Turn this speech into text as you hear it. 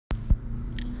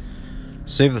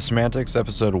Save the Semantics,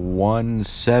 episode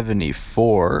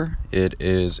 174. It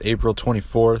is April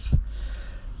 24th,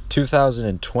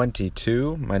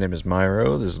 2022. My name is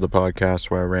Myro. This is the podcast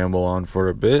where I ramble on for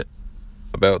a bit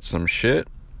about some shit.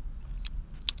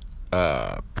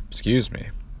 Excuse me.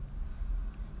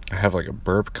 I have like a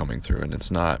burp coming through and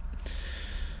it's not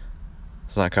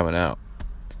coming out.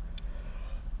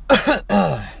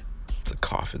 It's a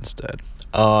cough instead.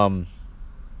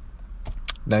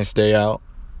 Nice day out.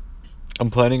 I'm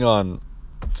planning on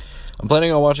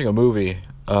watching a movie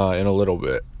in a little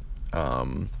bit,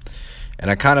 and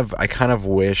I kind of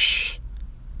wish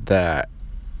that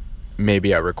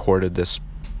maybe I recorded this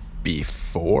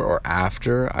before or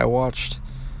after I watched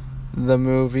the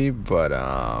movie, but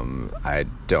I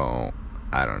don't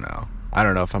know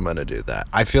if I'm gonna do that.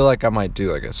 I feel like I might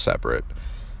do like a separate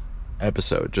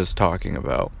episode just talking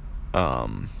about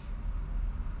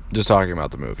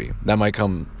the movie. That might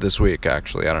come this week,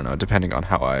 actually. I don't know, depending on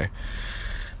how I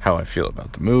feel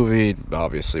about the movie.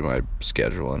 Obviously, my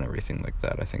schedule and everything like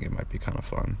that. I think it might be kind of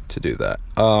fun to do that.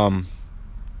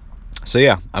 So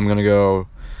yeah, I'm gonna go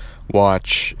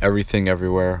watch Everything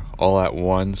Everywhere All at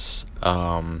Once.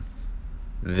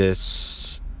 It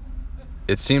seems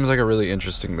like a really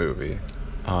interesting movie.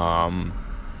 I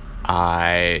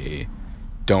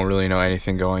don't really know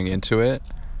anything going into it.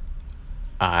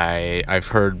 I've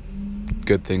heard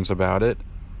good things about it,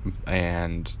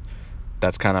 and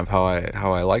that's kind of how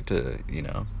I like to,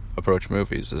 approach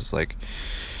movies, is like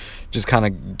just kind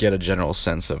of get a general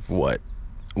sense of what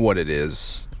it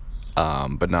is,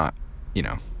 but not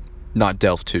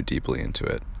delve too deeply into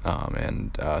it.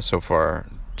 So far,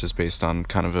 just based on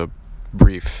kind of a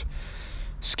brief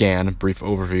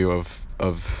overview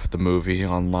of the movie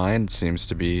online, it seems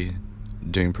to be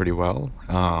doing pretty well.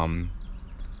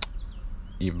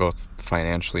 Both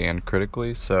financially and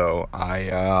critically, so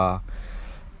I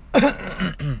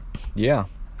yeah,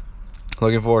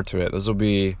 looking forward to it.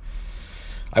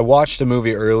 I watched a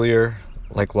movie earlier,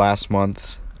 like last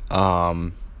month,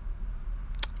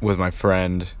 with my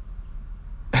friend.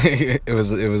 it was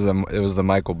the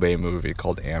Michael Bay movie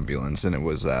called Ambulance, and it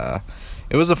was a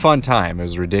fun time. It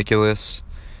was ridiculous,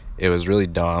 it was really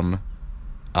dumb,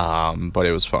 but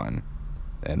it was fun,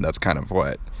 and that's kind of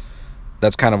what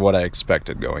I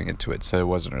expected going into it. So it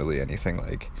wasn't really anything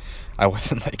like I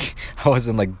wasn't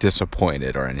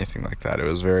disappointed or anything like that. It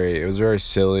was very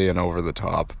silly and over the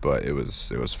top, but it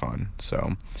was fun.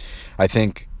 So I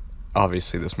think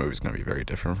obviously this movie's going to be very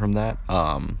different from that.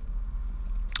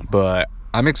 But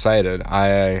I'm excited.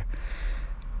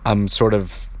 I'm sort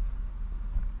of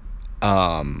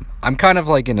I'm kind of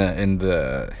like in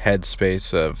the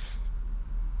headspace of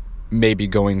maybe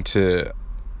going to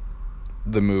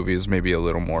the movies maybe a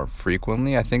little more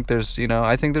frequently. I think there's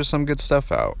some good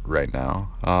stuff out right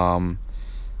now.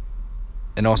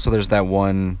 And also there's that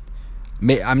one,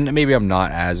 maybe I'm not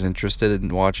as interested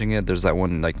in watching it. There's that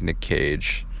one like Nick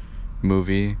Cage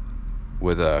movie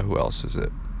with who else is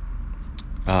it?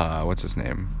 What's his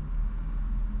name?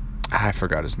 I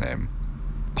forgot his name.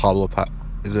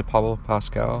 Is it Pablo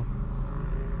Pascal?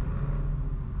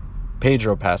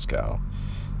 Pedro Pascal.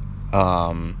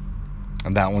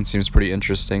 And that one seems pretty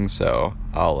interesting, so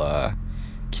I'll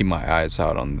keep my eyes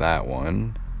out on that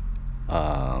one.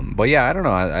 But yeah, I don't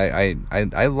know. I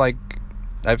like.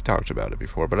 I've talked about it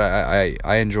before, but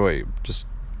I enjoy just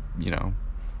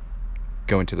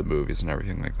going to the movies and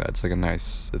everything like that. It's like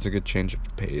it's a good change of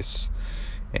pace,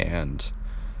 and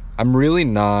I really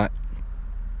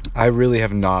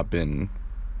have not been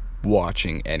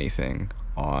watching anything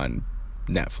on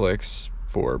Netflix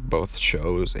for both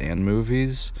shows and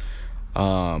movies.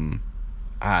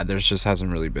 There's just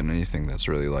hasn't really been anything that's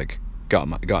really like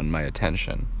gotten my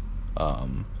attention,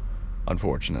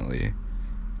 unfortunately.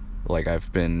 Like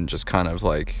I've been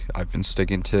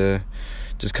sticking to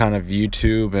just kind of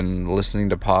YouTube and listening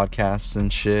to podcasts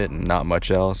and shit, and not much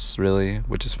else really,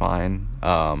 which is fine.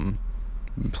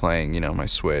 Playing my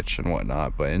Switch and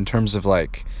whatnot, but in terms of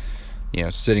like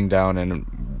sitting down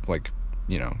and like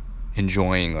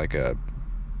enjoying like a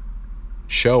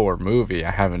show or movie,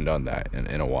 I haven't done that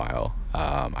in a while.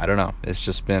 I don't know, it's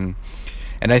just been,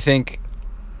 and I think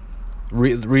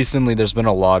recently there's been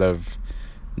a lot of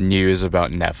news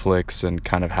about Netflix and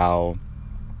kind of how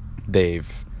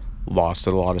they've lost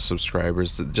a lot of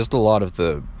subscribers, just a lot of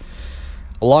the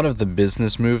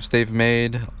business moves they've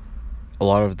made, a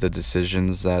lot of the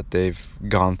decisions that they've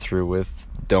gone through with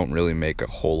don't really make a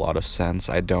whole lot of sense.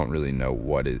 I don't really know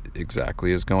what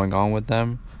exactly is going on with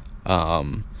them.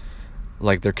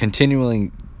 Like they're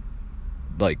continuing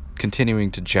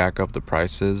to jack up the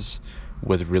prices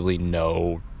with really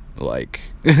no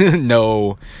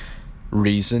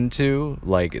reason to.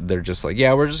 Like, they're just like,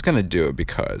 yeah, we're just gonna do it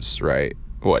because, right?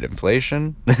 What,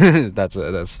 inflation?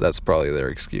 That's probably their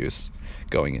excuse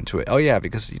going into it. Oh yeah,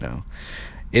 because,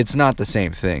 it's not the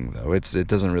same thing though. It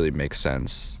doesn't really make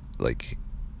sense, like,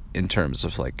 in terms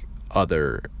of like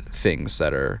other things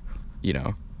that are,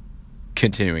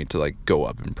 continuing to like go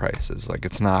up in prices. Like,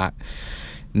 it's not,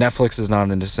 Netflix is not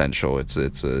an essential. It's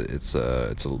a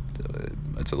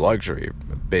luxury,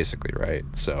 basically, right?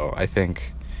 So I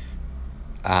think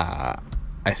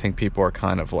people are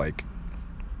kind of like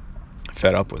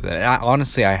fed up with it.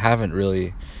 Honestly, I haven't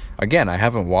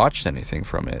watched anything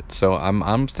from it. So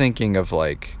I'm thinking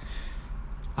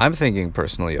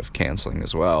personally of canceling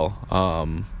as well.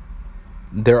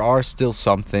 There are still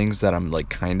some things that I'm like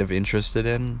kind of interested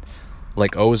in,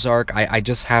 like Ozark. I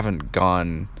just haven't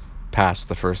gone past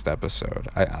the first episode.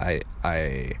 I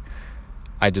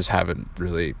just haven't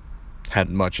really had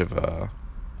much of a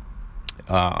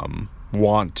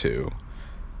want to,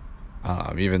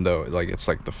 even though like it's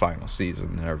like the final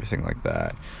season and everything like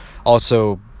that.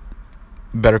 Also,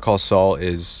 Better Call Saul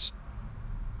is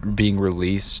being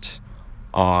released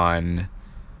on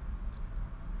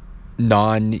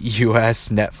non-US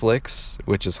Netflix,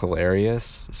 which is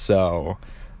hilarious. So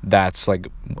that's like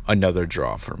another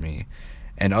draw for me.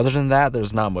 And other than that,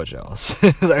 there's not much else.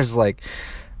 There's like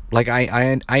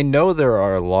I know there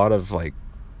are a lot of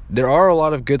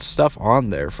good stuff on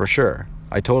there for sure.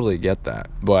 I totally get that,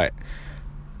 but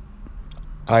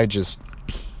I just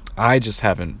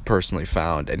haven't personally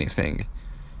found anything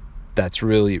that's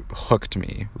really hooked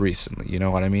me recently. You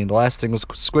know what I mean? The last thing was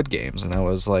Squid Games, and that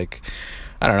was like,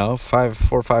 I don't know, 4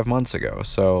 or 5 months ago.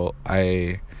 So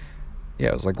it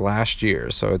was like last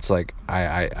year. So it's like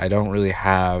I don't really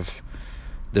have.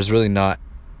 There's really not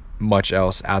much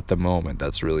else at the moment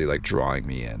that's really like drawing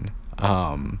me in.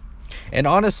 And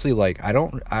honestly, like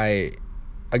I'm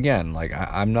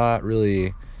not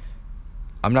really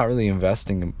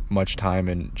investing much time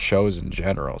in shows in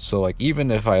general. So like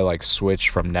even if I like switch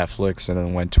from Netflix and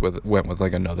then went with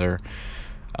like another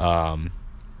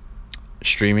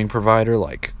streaming provider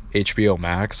like HBO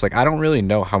Max, like I don't really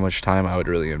know how much time I would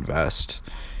really invest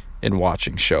in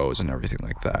watching shows and everything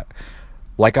like that.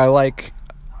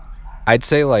 I'd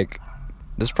say like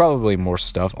there's probably more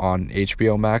stuff on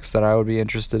HBO Max that I would be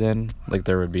interested in. Like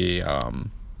there would be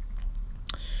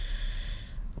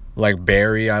like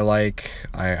Barry. I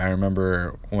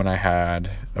remember when I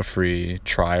had a free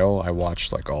trial, I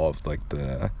watched like all of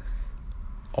the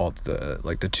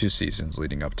 2 seasons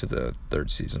leading up to the 3rd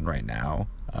season right now.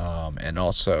 And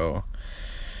also,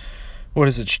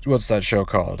 what's that show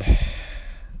called?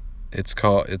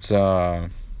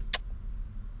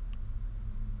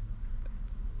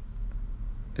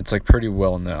 It's like pretty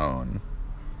well known.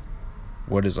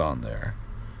 What is on there?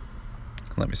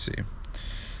 Let me see.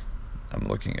 I'm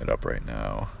looking it up right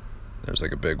now. There's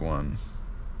like a big one.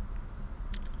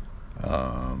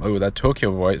 That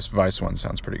Tokyo Vice one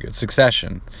sounds pretty good.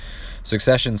 Succession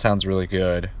sounds really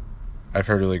good. I've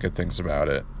heard really good things about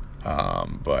it.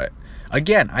 But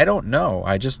again, I don't know.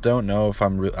 I just don't know if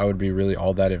I would be really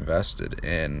all that invested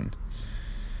in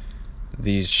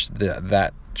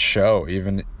that show,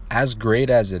 even as great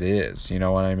as it is. You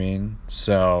know what I mean?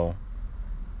 So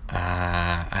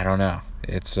I don't know.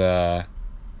 It's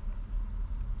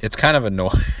kind of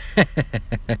annoying.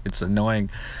 It's annoying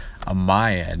on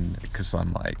my end because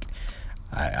I'm like,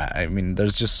 I mean,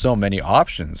 there's just so many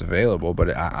options available,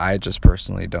 but I just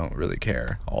personally don't really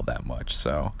care all that much.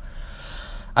 So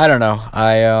I don't know.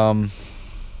 I've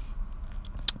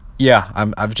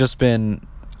just been,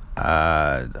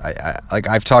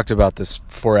 I've talked about this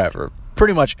forever.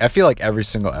 Pretty much, I feel like every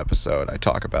single episode I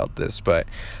talk about this, but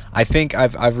I think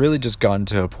I've really just gotten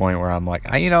to a point where I'm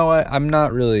like, you know what? I'm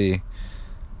not really.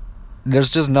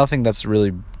 There's just nothing that's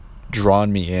really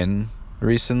drawn me in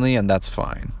recently, and that's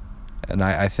fine. And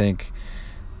I think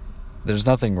there's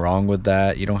nothing wrong with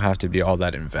that. You don't have to be all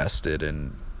that invested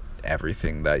in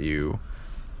everything that you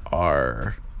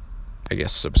are, I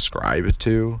guess, subscribed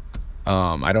to.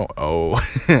 I don't owe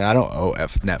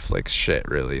Netflix shit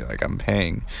really. Like I'm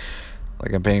paying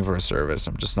for a service.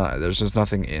 There's just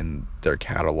nothing in their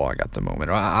catalog at the moment.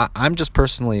 I'm just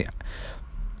personally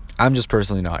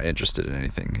not interested in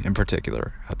anything in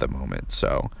particular at the moment.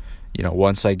 So,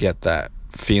 once I get that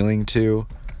feeling too,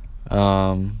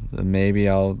 then maybe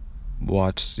I'll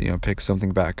watch, pick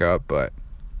something back up. But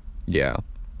yeah,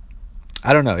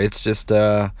 I don't know. It's just,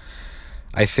 I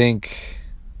think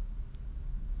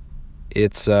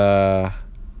it's, I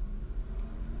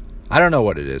don't know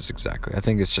what it is exactly. I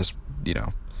think it's just,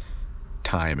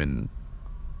 time and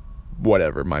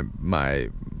whatever, my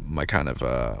my kind of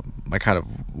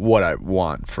what I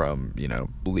want from,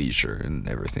 leisure and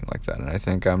everything like that. And I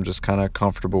think I'm just kind of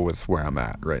comfortable with where I'm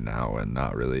at right now and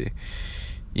not really,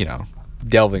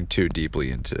 delving too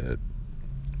deeply into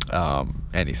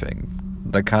anything.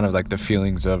 Like kind of like the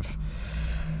feelings of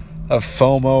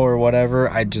FOMO or whatever.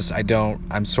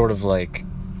 I'm sort of like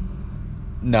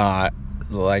not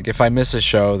like, if I miss a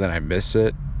show, then I miss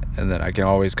it, and then I can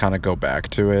always kind of go back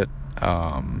to it.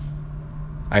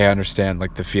 I understand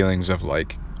like the feelings of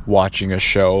like watching a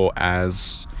show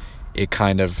as it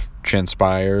kind of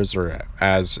transpires or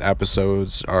as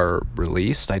episodes are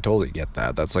released. I totally get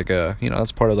that. That's like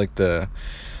that's part of like the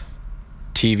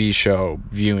TV show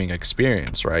viewing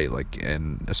experience, right? Like,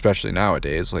 and especially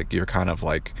nowadays, like you're kind of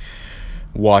like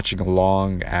watching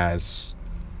along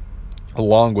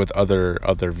with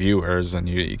other viewers, and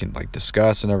you can like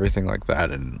discuss and everything like that,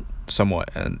 and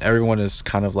everyone is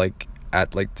kind of like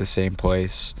at like the same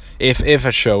place if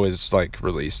a show is like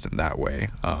released in that way.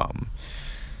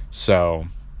 So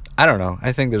I don't know,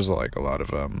 I think there's like a lot of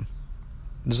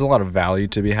value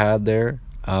to be had there.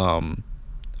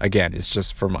 Again, it's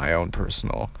just for my own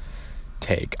personal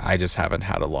take. I just haven't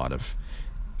had a lot of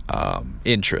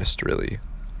interest really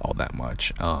all that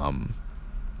much.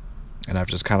 And I've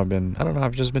just kind of been, I don't know,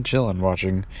 I've just been chilling,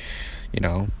 watching,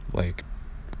 like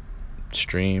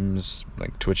streams,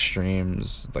 like Twitch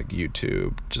streams, like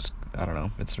YouTube. Just, I don't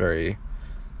know, it's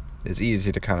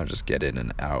easy to kind of just get in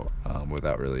and out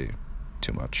without really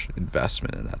too much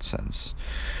investment in that sense.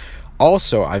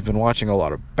 Also, I've been watching a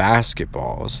lot of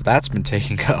basketball, so that's been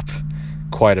taking up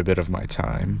quite a bit of my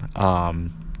time.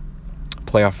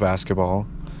 Playoff basketball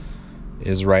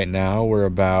is right now,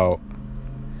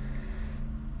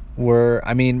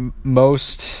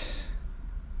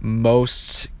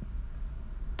 most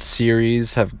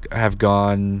series have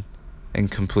gone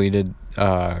and completed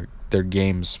their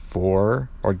games 4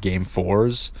 or game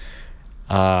 4s.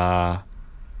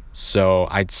 So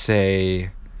I'd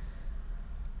say,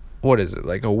 what is it,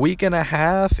 like a week and a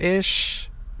half ish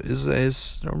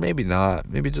is or maybe not,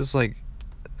 maybe just like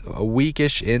a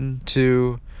weekish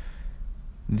into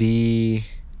the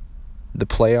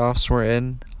playoffs we're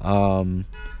in.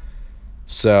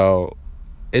 So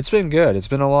it's been good. It's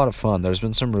been a lot of fun. There's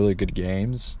been some really good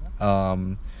games.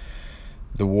 The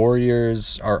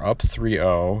Warriors are up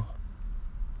 3-0.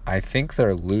 I think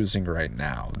they're losing right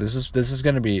now. This is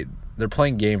going to be, they're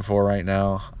playing game 4 right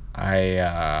now.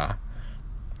 I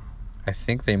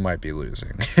think they might be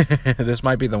losing. This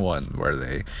might be the one where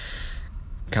they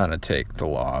kind of take the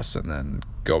loss and then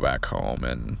go back home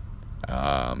and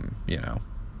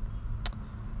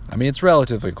it's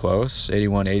relatively close,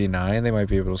 81-89. They might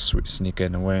be able to sneak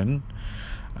in and win,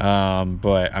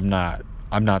 but I'm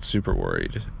not super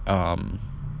worried.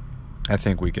 I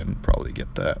think we can probably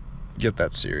get that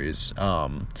series.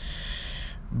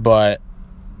 But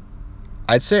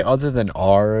I'd say other than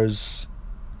ours,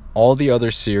 all the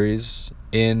other series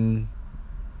in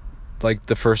like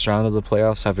the first round of the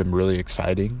playoffs have been really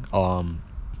exciting.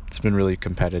 It's been really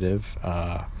competitive.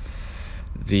 The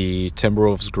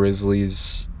Timberwolves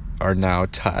Grizzlies are now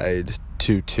tied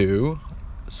 2-2,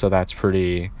 so it's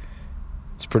pretty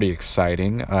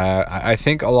exciting. I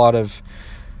think a lot of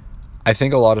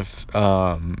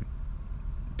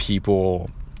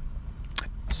people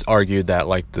argued that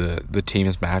like the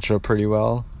teams match up pretty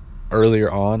well earlier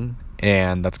on,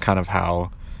 and that's kind of how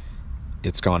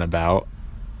it's gone about.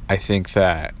 I think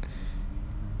that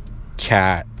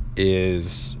Cat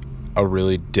is a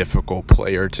really difficult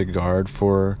player to guard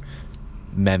for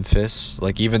Memphis.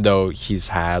 Like, even though he's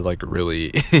had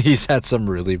some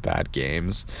really bad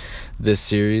games this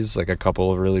series, like a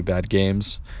couple of really bad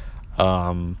games,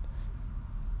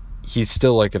 he's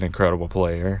still like an incredible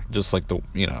player. Just like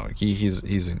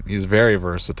he's very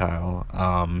versatile.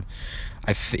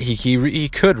 He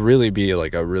could really be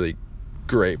like a really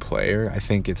great player. I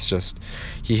think it's just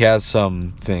he has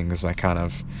some things that kind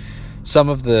of, some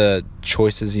of the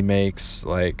choices he makes,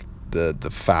 like the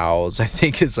fouls, I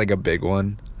think it's like a big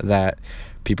one that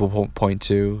people point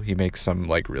to. He makes some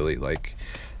like really like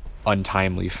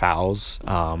untimely fouls,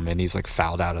 and he's like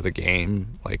fouled out of the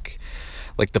game, like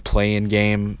the play-in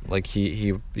game, like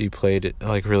he played it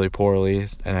like really poorly,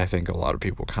 and I think a lot of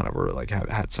people kind of were like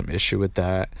had some issue with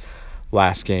that.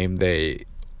 Last game they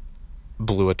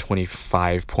blew a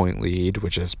 25-point lead,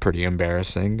 which is pretty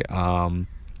embarrassing.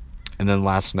 And then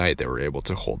last night they were able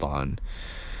to hold on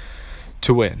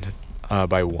to win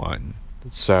by 1.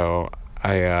 So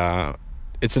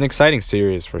it's an exciting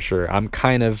series for sure. I'm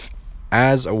kind of,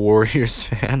 as a Warriors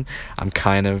fan, I'm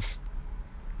kind of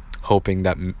hoping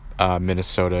that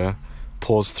Minnesota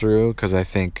pulls through, because I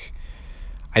think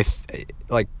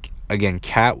again,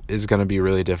 Cat is going to be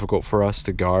really difficult for us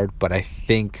to guard, but I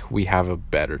think we have a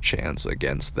better chance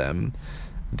against them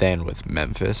than with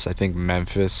Memphis. I think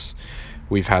Memphis,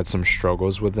 we've had some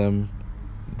struggles with them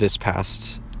this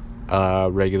past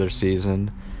regular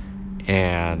season,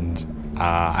 and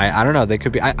I don't know. They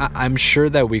could be. I'm sure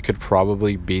that we could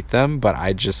probably beat them, but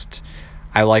I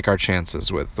like our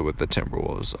chances with the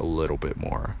Timberwolves a little bit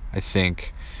more. I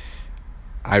think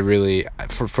I really,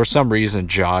 for some reason,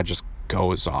 Ja just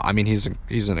goes off. I mean, he's an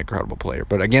incredible player,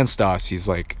 but against us, he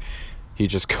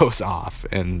just goes off,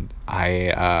 and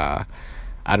I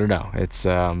don't know. It's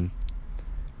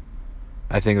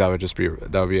I think that would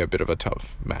be a bit of a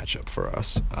tough matchup for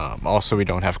us. Also, we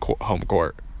don't have home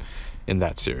court in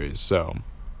that series, so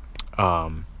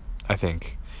I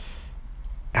think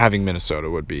having Minnesota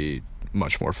would be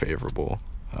much more favorable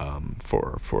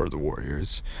for the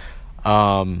Warriors.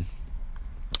 Other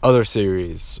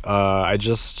series,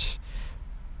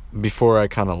 before I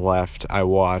kind of left, I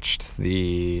watched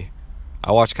kind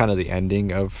of the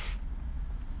ending of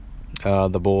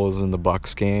the Bulls and the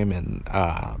Bucks game, and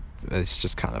it's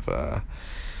just kind of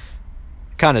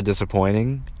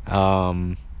disappointing.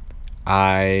 I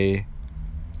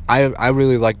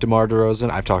really like DeMar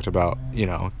DeRozan. I've talked about,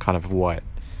 kind of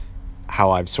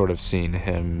how I've sort of seen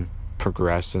him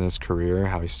progress in his career,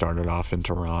 how he started off in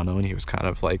Toronto, and he was kind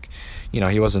of like,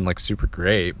 he wasn't like super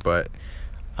great, but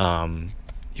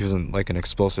he wasn't like an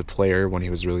explosive player when he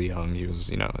was really young. He was,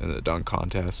 in the dunk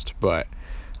contest, but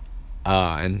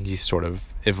and he sort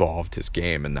of evolved his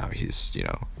game, and now he's,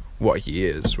 what he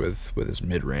is with his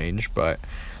mid-range. But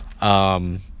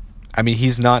I mean,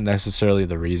 he's not necessarily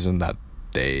the reason that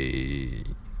they've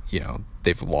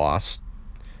lost.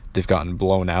 They've gotten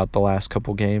blown out the last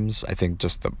couple games. I think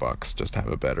just the Bucks just have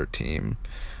a better team.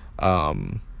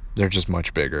 They're just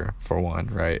much bigger, for one,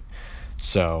 right?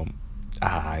 So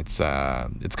it's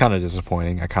kind of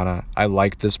disappointing. I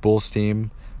like this Bulls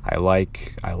team. I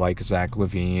like Zach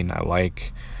LaVine. I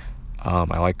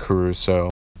like Caruso.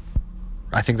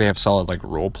 I think they have solid like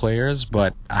role players,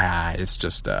 but it's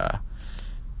just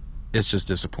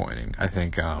disappointing. I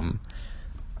think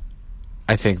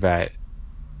that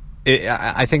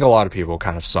I think a lot of people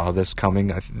kind of saw this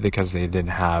coming because they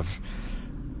didn't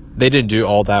do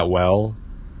all that well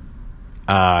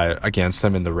against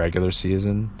them in the regular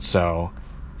season. So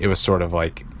it was sort of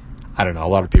like, I don't know, a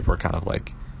lot of people are kind of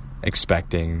like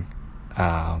expecting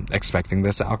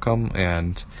this outcome,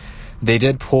 and they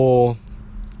did pull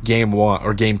game 1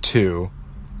 or game 2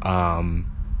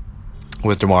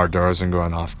 with DeMar DeRozan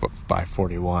going off by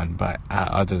 41, but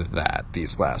other than that,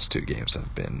 these last 2 games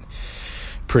have been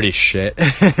pretty shit.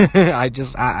 I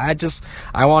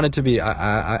want it to be.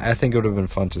 I think it would have been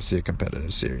fun to see a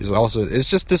competitive series. Also, it's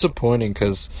just disappointing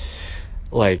because,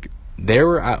 like, they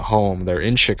were at home. They're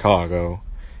in Chicago,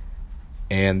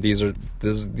 and these are going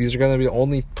to be the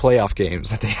only playoff games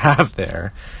that they have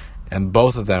there, and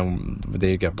both of them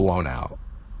they get blown out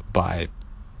by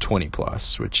 20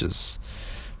 plus, which is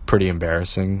pretty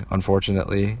embarrassing,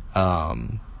 unfortunately.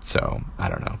 So I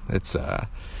don't know. It's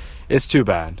too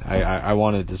bad. I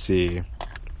wanted to see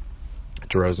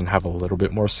DeRozan have a little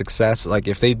bit more success. Like,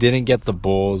 if they didn't get the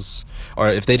Bulls,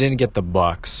 or if they didn't get the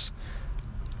Bucks,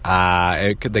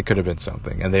 they could have been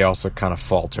something. And they also kind of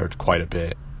faltered quite a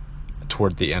bit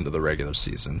toward the end of the regular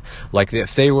season. Like,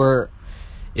 if they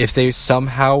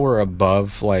somehow were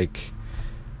above, like,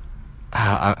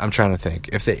 I'm trying to think.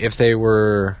 If they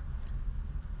were,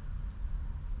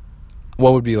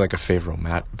 what would be like a favorable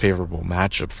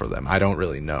matchup for them? I don't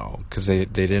really know, because they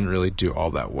didn't really do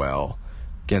all that well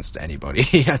against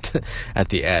anybody at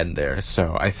the end there.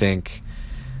 So I think,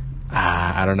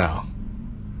 I don't know.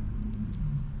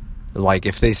 Like,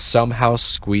 if they somehow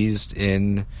squeezed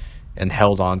in and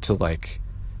held on to like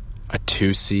a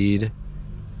 2 seed,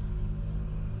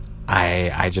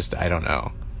 I don't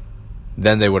know.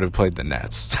 Then they would have played the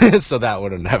Nets, so that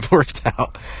wouldn't have worked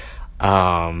out.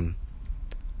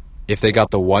 If they got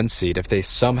the 1 seed, if they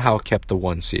somehow kept the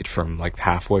 1 seed from like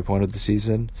halfway point of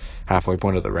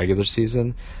the regular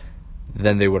season,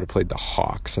 then they would have played the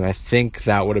Hawks, and I think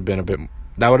that would have been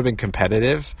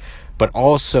competitive. But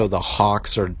also, the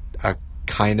Hawks are a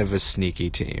kind of a sneaky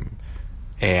team,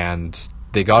 and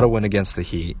they got to win against the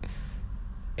Heat,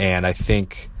 and I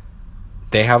think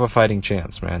they have a fighting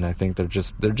chance, man. I think they're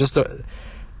just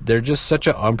such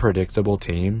an unpredictable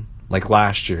team. Like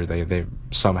last year, they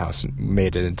somehow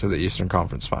made it into the Eastern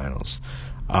Conference Finals,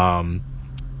 and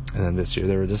then this year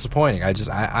they were disappointing.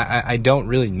 I don't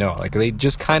really know. Like, they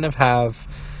just kind of have,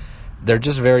 they're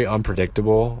just very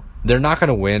unpredictable. They're not going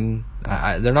to win.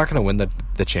 They're not going to win the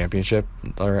championship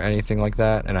or anything like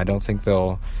that, and I don't think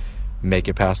they'll make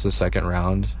it past the second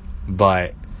round.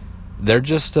 but they're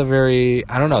just a very,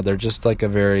 I don't know, they're just like a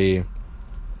very,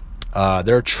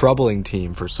 they're a troubling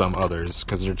team for some others,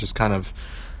 because they're just kind of,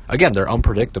 again, they're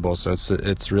unpredictable, so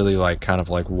it's really like kind of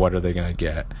like, what are they going to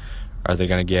get? Are they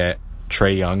going to get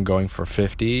Trae Young going for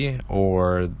 50,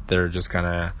 or they're just going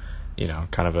to,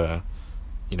 kind of a,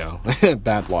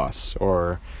 bad loss?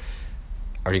 Or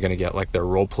are you going to get like their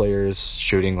role players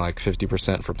shooting like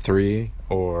 50% from three,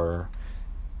 or,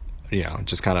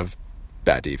 just kind of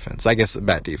bad defense? I guess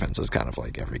bad defense is kind of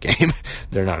like every game.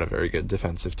 They're not a very good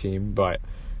defensive team, but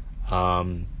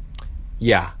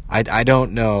yeah, I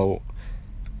don't know.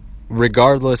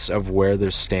 Regardless of where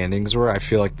their standings were, I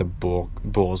feel like the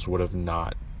Bulls would have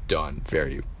not done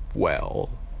very well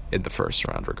in the first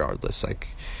round regardless. Like,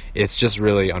 it's just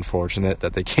really unfortunate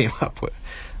that they came up with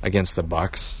against the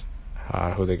Bucks,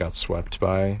 who they got swept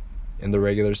by in the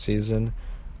regular season.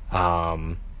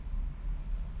 Yeah,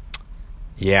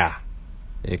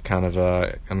 it's kind of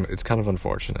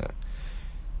unfortunate.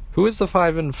 Who is the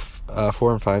 4 and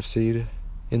 5 seed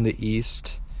in the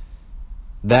East?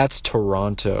 That's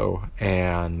Toronto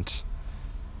and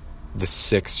the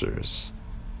Sixers.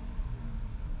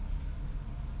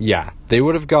 Yeah, they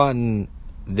would have gotten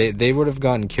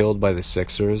killed by the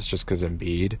Sixers just because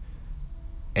Embiid,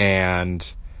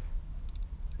 and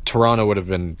Toronto would have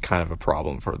been kind of a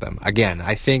problem for them. Again,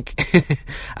 I think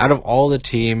out of all the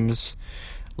teams,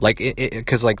 like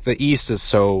because like the East is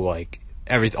so like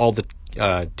all the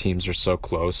teams are so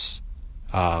close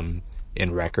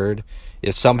in record,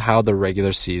 is somehow the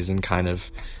regular season kind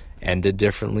of ended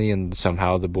differently, and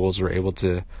somehow the Bulls were able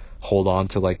to hold on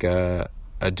to like a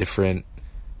different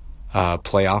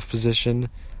playoff position.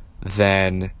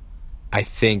 Then I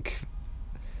think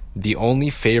the only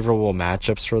favorable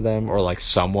matchups for them, or like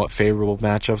somewhat favorable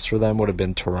matchups for them, would have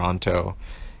been Toronto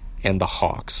and the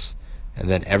Hawks, and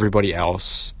then everybody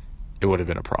else, it would have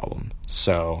been a problem.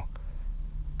 So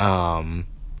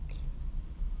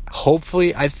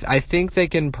hopefully, I think they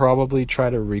can probably try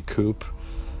to recoup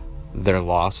their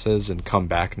losses and come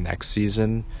back next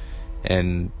season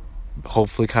and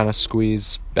hopefully kind of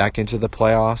squeeze back into the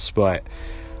playoffs. But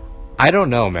I don't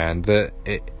know, man.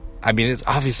 It's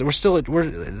obviously we're still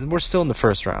in the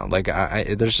first round. Like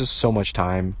there's just so much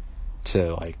time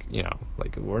to like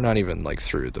we're not even like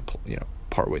through the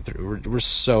partway through. We're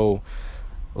so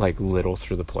like little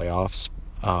through the playoffs.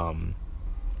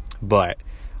 But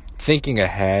thinking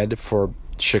ahead for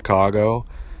Chicago,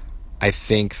 I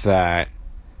think they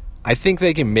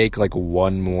can make like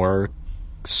one more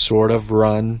sort of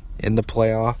run in the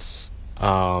playoffs.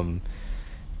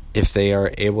 If they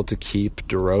are able to keep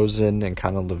DeRozan and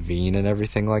kind of Levine and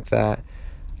everything like that.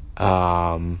 But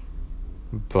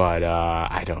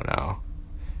I don't know.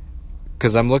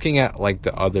 Because I'm looking at like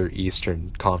the other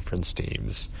Eastern Conference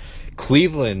teams.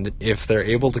 Cleveland, if they're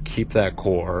able to keep that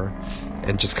core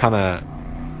and just kind of,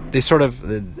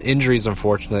 injuries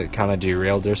unfortunately kind of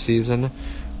derailed their season,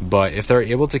 but if they're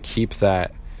able to keep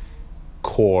that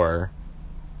core,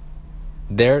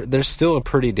 they're still a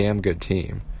pretty damn good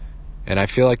team, and I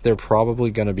feel like they're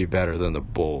probably going to be better than the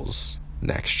Bulls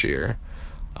next year.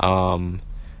 The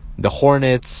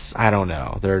Hornets, I don't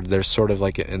know, they're sort of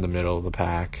like in the middle of the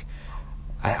pack.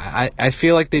 I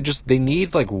feel like they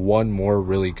need like one more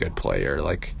really good player.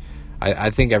 Like I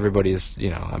think everybody's,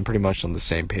 I'm pretty much on the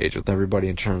same page with everybody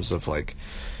in terms of like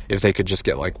if they could just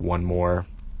get like one more,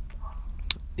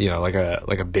 like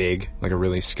a big, like a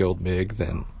really skilled big,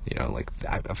 then like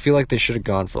I feel like they should have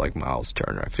gone for like Miles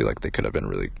Turner. I feel like they could have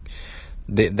been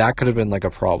that could have been like a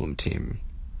problem team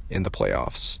in the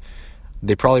playoffs.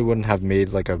 They probably wouldn't have made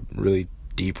like a really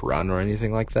deep run or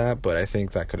anything like that, but I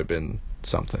think that could have been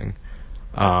something.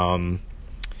 Who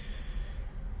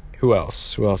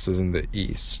else? Who else is in the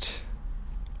East?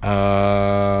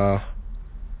 Let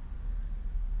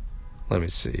me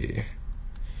see.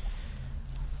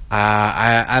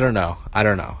 I don't know.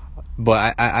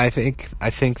 But I think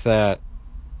that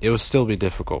it would still be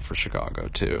difficult for Chicago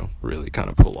to really kind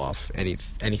of pull off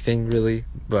anything really.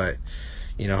 But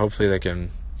hopefully they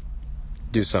can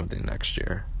do something next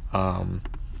year.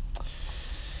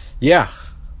 Yeah.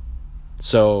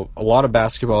 So a lot of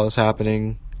basketball is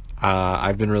happening.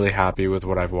 I've been really happy with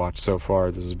what I've watched so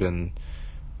far. This has been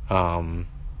a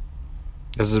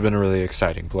really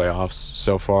exciting playoffs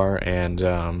so far, and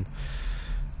I'm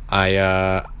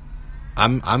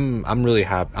really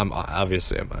happy.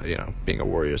 I'm being a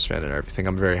Warriors fan and everything,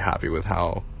 I'm very happy with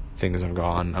how things have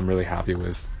gone. I'm really happy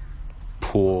with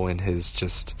Poole and his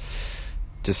just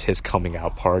his coming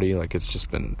out party. Like, it's just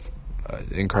been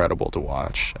incredible to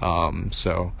watch.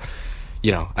 So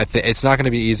I think it's not going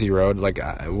to be easy road. Like,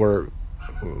 we're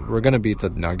we're gonna beat the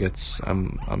Nuggets.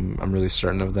 I'm really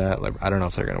certain of that. Like, I don't know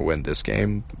if they're gonna win this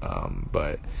game,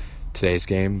 but today's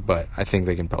game. But I think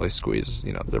they can probably squeeze.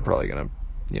 They're probably gonna,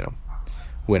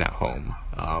 win at home.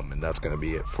 And that's gonna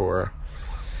be it for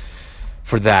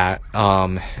that.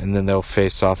 And then they'll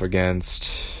face off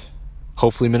against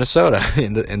hopefully Minnesota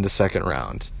in the second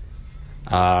round.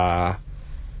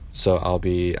 So I'll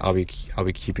be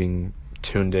keeping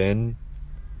tuned in,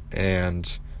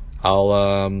 and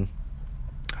I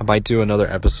might do another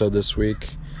episode this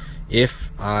week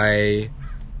if I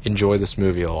enjoy this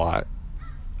movie a lot.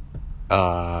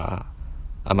 I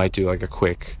might do like a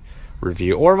quick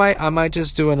review, or I might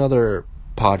just do another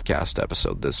podcast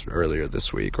episode earlier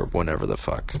this week, or whenever the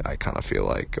fuck I kind of feel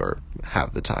like or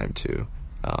have the time to,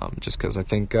 just because I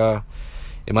think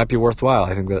it might be worthwhile.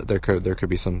 I think that there could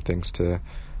be some things to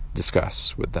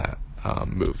discuss with that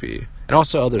movie, and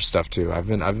also other stuff too. I've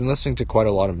been listening to quite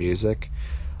a lot of music.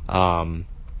 I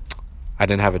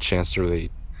didn't have a chance to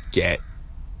really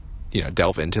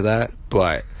delve into that,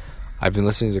 but I've been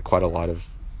listening to quite a lot of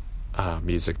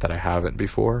music that I haven't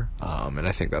before, and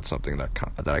I think that's something that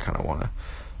I kind of want to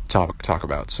talk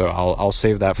about. So I'll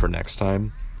save that for next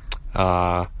time.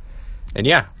 And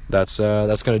yeah, that's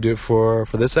gonna do it for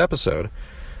this episode.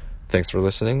 Thanks for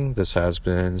listening. This has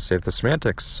been Save the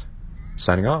Semantics,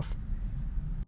 signing off.